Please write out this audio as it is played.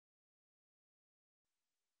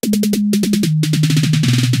What's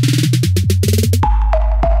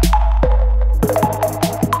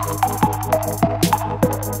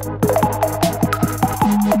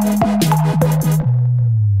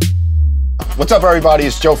up, everybody?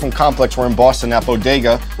 It's Joe from Complex. We're in Boston at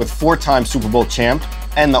Bodega with four-time Super Bowl champ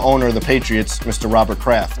and the owner of the Patriots, Mr. Robert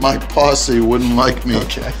Kraft. My posse wouldn't like me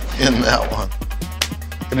in that one.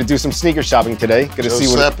 Gonna do some sneaker shopping today. Gonna see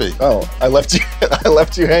Giuseppe. Oh, I left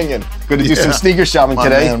you hanging. Gonna do some sneaker shopping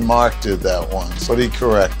today. My man Mark did that once, but he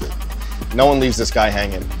corrected. No one leaves this guy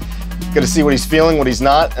hanging. Gonna see what he's feeling, what he's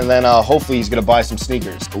not, and then hopefully he's gonna buy some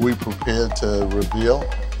sneakers. Are we prepared to reveal?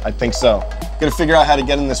 I think so. Gonna figure out how to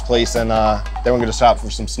get in this place, and then we're gonna shop for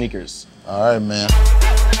some sneakers. All right, man.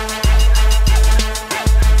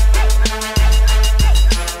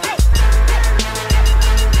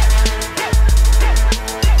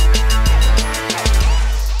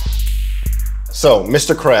 So,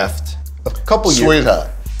 Mr. Kraft, a couple years. Sweetheart,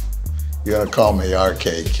 you're gonna call me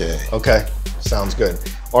RKK. Okay, sounds good.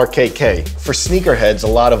 RKK. For sneakerheads, a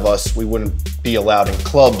lot of us, we wouldn't be allowed in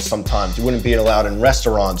clubs sometimes. You wouldn't be allowed in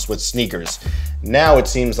restaurants with sneakers. Now it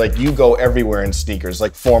seems like you go everywhere in sneakers,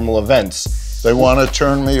 like formal events. They want to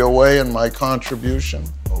turn me away in my contribution.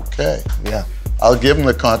 Okay. Yeah. I'll give them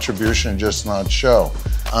the contribution, just not show.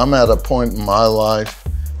 I'm at a point in my life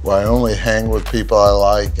where I only hang with people I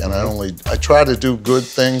like, and I try to do good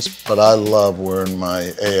things, but I love wearing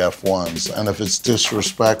my AF1s. And if it's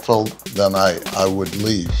disrespectful, then I would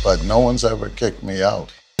leave, but no one's ever kicked me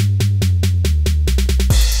out.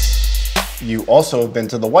 You also have been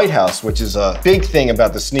to the White House, which is a big thing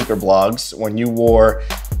about the sneaker blogs, when you wore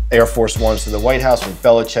Air Force Ones to the White House with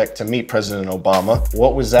Belichick to meet President Obama.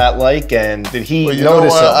 What was that like, and did he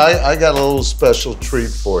notice something? I got a little special treat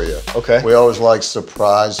for you. Okay. We always like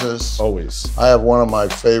surprises. Always. I have one of my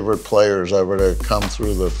favorite players ever to come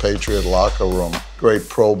through the Patriot locker room, great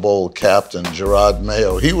Pro Bowl captain, Gerard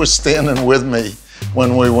Mayo. He was standing with me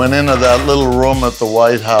when we went into that little room at the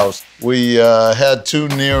White House. We had two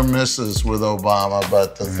near misses with Obama,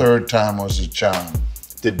 but the third time was a charm.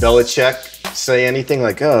 Did Belichick say anything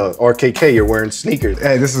like, oh, RKK, you're wearing sneakers?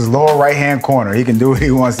 Hey, this is lower right-hand corner. He can do what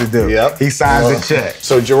he wants to do. Yep. He signs the check.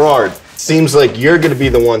 So Gerard, seems like you're gonna be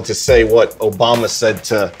the one to say what Obama said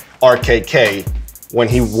to RKK when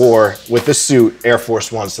he wore, with the suit, Air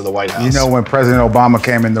Force Ones to the White House. You know, when President Obama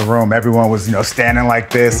came in the room, everyone was, standing like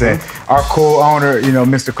this, and our cool owner,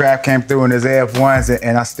 Mr. Kraft came through in his AF1s,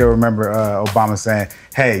 and I still remember Obama saying,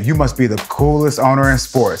 hey, you must be the coolest owner in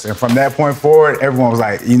sports. And from that point forward, everyone was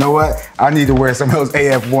like, you know what? I need to wear some of those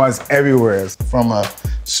AF1s everywhere. From a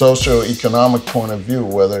socio-economic point of view,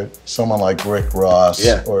 whether someone like Rick Ross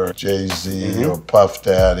or Jay-Z or Puff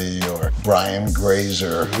Daddy or Brian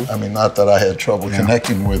Grazer, I mean, not that I had trouble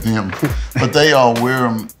connecting with him, but they all wear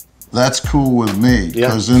them. That's cool with me,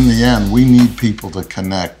 because in the end, we need people to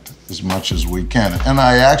connect as much as we can. And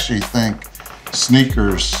I actually think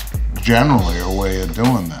sneakers generally are a way of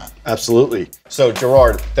doing that. Absolutely. So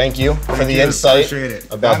Gerard, thank you for the insight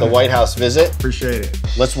about the White House visit. Appreciate it.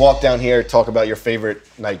 Let's walk down here, talk about your favorite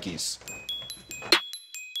Nikes.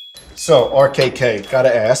 So RKK,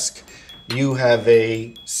 gotta ask, you have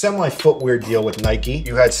a semi-footwear deal with Nike.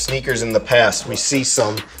 You had sneakers in the past. We see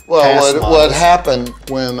some what happened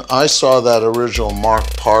when I saw that original Mark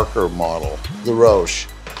Parker model, the Roche,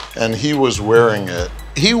 and he was wearing it.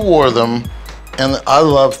 He wore them, and I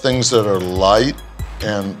love things that are light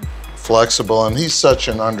and flexible, and he's such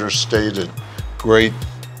an understated, great,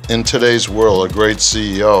 in today's world, a great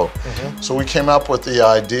CEO. So we came up with the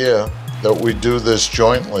idea that we do this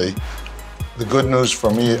jointly. The good news for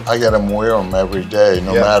me, I get him wear them every day,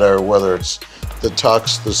 no matter whether it's the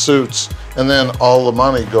tux, the suits, and then all the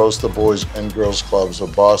money goes to Boys and Girls Clubs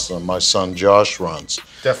of Boston. My son Josh runs.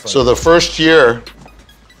 Definitely. So the first year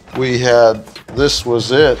we had, this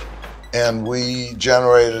was it, and we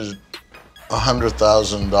generated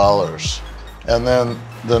 $100,000. And then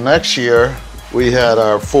the next year we had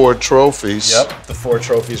our 4 trophies. Yep, the 4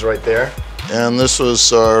 trophies right there. And this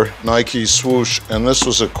was our Nike swoosh, and this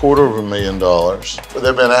was $250,000. But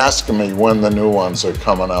they've been asking me when the new ones are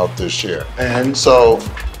coming out this year. And so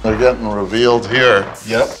they're getting revealed here.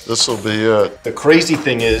 Yep. This will be it. The crazy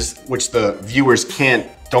thing is, which the viewers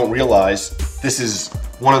don't realize, this is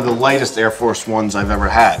one of the lightest Air Force Ones I've ever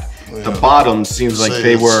had. Yeah. The bottom seems like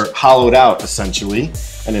they were hollowed out, essentially,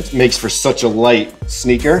 and it makes for such a light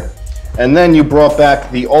sneaker. And then you brought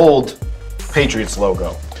back the old Patriots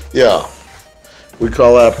logo. Yeah. We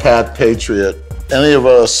call that Pat Patriot. Any of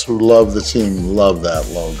us who love the team love that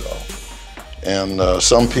logo. And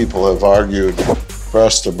some people have argued for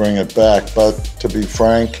us to bring it back, but to be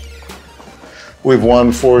frank, we've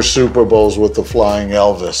won 4 Super Bowls with the Flying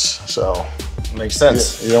Elvis. So makes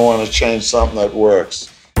sense. You don't want to change something that works.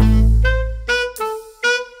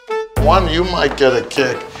 One, you might get a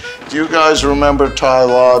kick. Do you guys remember Ty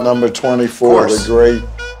Law, number 24, the great?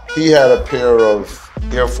 He had a pair of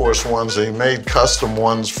Air Force Ones. He made custom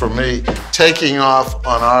ones for me, taking off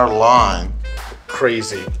on our line.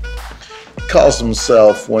 Crazy. He calls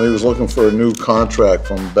himself, when he was looking for a new contract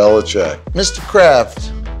from Belichick, Mr.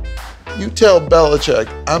 Kraft, you tell Belichick,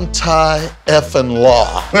 I'm Ty effing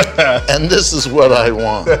Law, and this is what I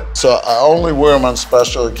want. So I only wear them on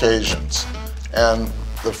special occasions. And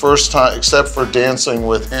the first time, except for dancing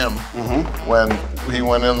with him, when he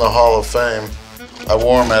went in the Hall of Fame, I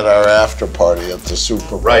wore them at our after party at the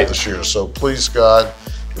Super Bowl this year. So please God,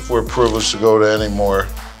 if we're privileged to go to any more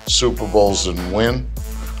Super Bowls and win,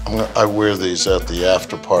 I wear these at the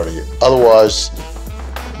after party. Otherwise,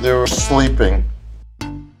 they were sleeping.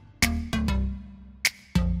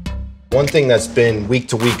 One thing that's been week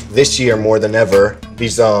to week this year more than ever,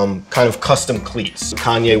 these kind of custom cleats.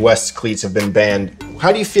 Kanye West's cleats have been banned.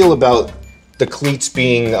 How do you feel about the cleats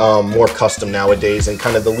being more custom nowadays and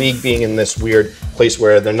kind of the league being in this weird place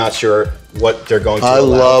where they're not sure what they're going to allow? I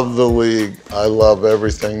love the league. I love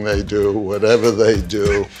everything they do, whatever they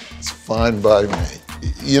do. It's fine by me.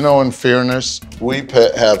 You know, in fairness, we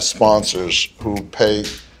have sponsors who pay,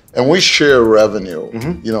 and we share revenue.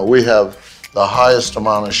 You know, we have the highest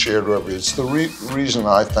amount of shared revenue. It's the reason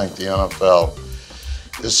I think the NFL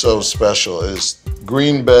is so special is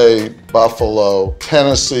Green Bay, Buffalo,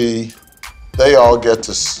 Tennessee, they all get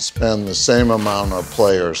to spend the same amount of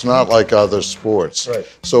players, not like other sports.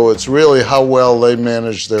 So it's really how well they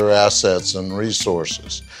manage their assets and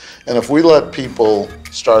resources. And if we let people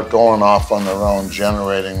start going off on their own,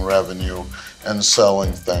 generating revenue and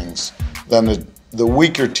selling things, then the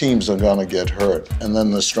weaker teams are going to get hurt, and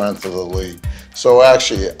then the strength of the league. So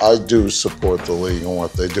actually, I do support the league and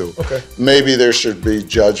what they do. Maybe there should be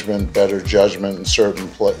judgment, better judgment in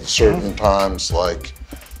certain times, like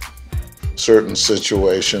certain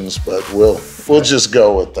situations, but we'll just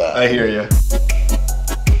go with that. I hear you.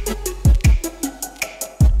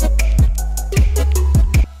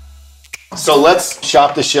 So let's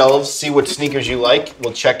shop the shelves, see what sneakers you like.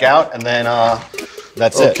 We'll check out, and then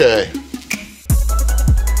that's it. Okay.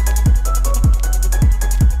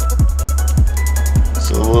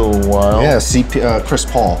 A little while. Yeah, see Chris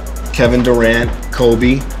Paul, Kevin Durant,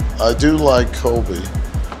 Kobe. I do like Kobe,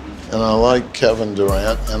 and I like Kevin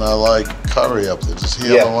Durant, and I like Curry up there. Does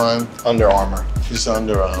he have a line? Under Armour. He's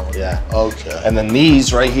Under Armour. Yeah. Okay. And then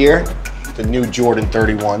these right here, the new Jordan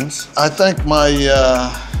 31s. I think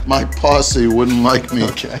my posse wouldn't like me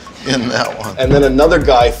in that one. And then another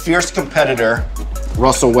guy, fierce competitor,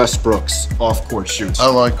 Russell Westbrook's off-court shoots. I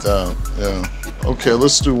like that, yeah. Okay,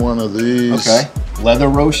 let's do one of these. Okay. Leather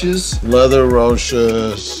Roches. Leather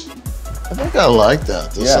Roches. I think I like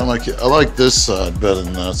that. I like this side better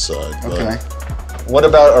than that side. Okay. What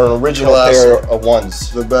about an original pair of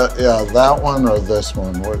ones? Yeah, that one or this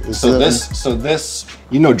one? What is so this,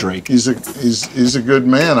 you know Drake. He's a good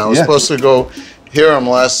man. I was supposed to go hear him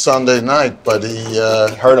last Sunday night, but he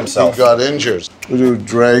hurt himself. He got injured. We'll do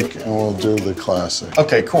Drake and we'll do the classic.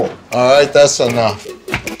 Okay, cool. All right, that's enough.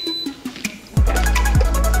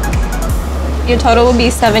 Your total will be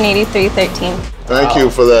 $783.13. Thank you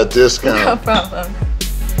for that discount. No problem.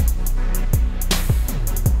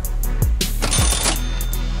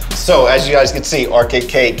 So as you guys can see,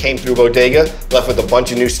 RKK came through Bodega, left with a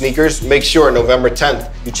bunch of new sneakers. Make sure November 10th,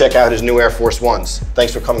 you check out his new Air Force Ones.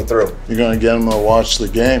 Thanks for coming through. You're gonna get him to watch the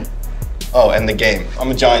game. Oh, and the game.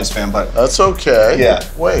 I'm a Giants fan, but. That's okay. Yeah.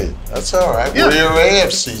 Wait, that's all right. Yeah. We're your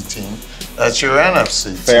AFC team. That's your NFC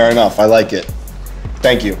team. Fair enough, I like it.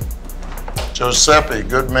 Thank you. Giuseppe,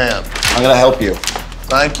 good man. I'm gonna help you.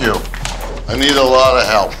 Thank you. I need a lot of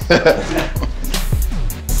help.